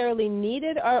necessarily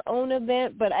needed our own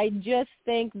event, but I just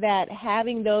think that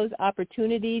having those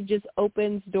opportunities just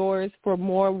opens doors for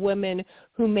more women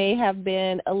who may have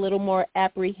been a little more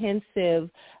apprehensive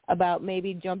about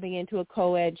maybe jumping into a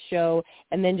co-ed show,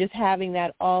 and then just having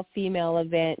that all-female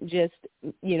event just,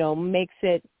 you know, makes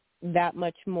it that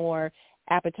much more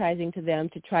appetizing to them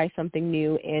to try something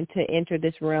new and to enter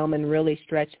this realm and really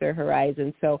stretch their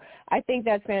horizons. So I think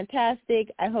that's fantastic.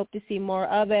 I hope to see more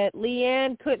of it.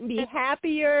 Leanne, couldn't be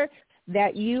happier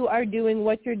that you are doing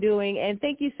what you're doing, and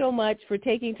thank you so much for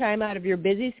taking time out of your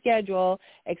busy schedule,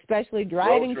 especially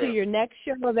driving to your next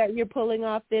show that you're pulling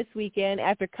off this weekend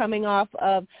after coming off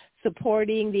of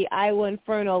supporting the Iowa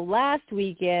Inferno last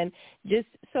weekend. Just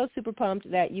so super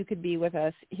pumped that you could be with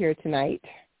us here tonight.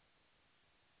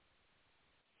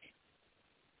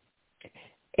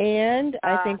 And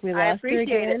I think we lost her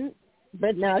again,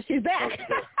 but now she's back.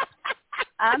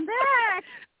 I'm back.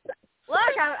 Look,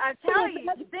 I tell you,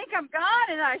 you think I'm gone,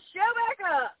 and I show back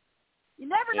up. You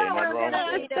never know where I'm going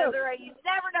to be, Desiree. You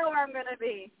never know where I'm going to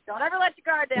be. Don't ever let your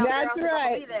guard down. That's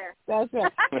right. I'll be there. That's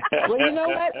right. Well, you know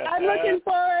what?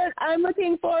 I'm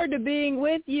looking forward to being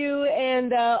with you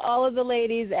and all of the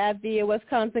ladies at the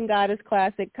Wisconsin Goddess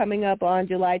Classic coming up on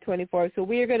July 24th. So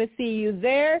we are going to see you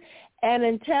there. And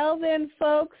until then,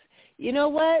 folks, you know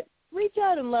what? Reach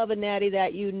out and love a natty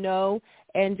that you know.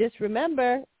 And just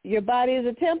remember, your body is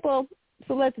a temple,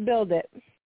 so let's build it.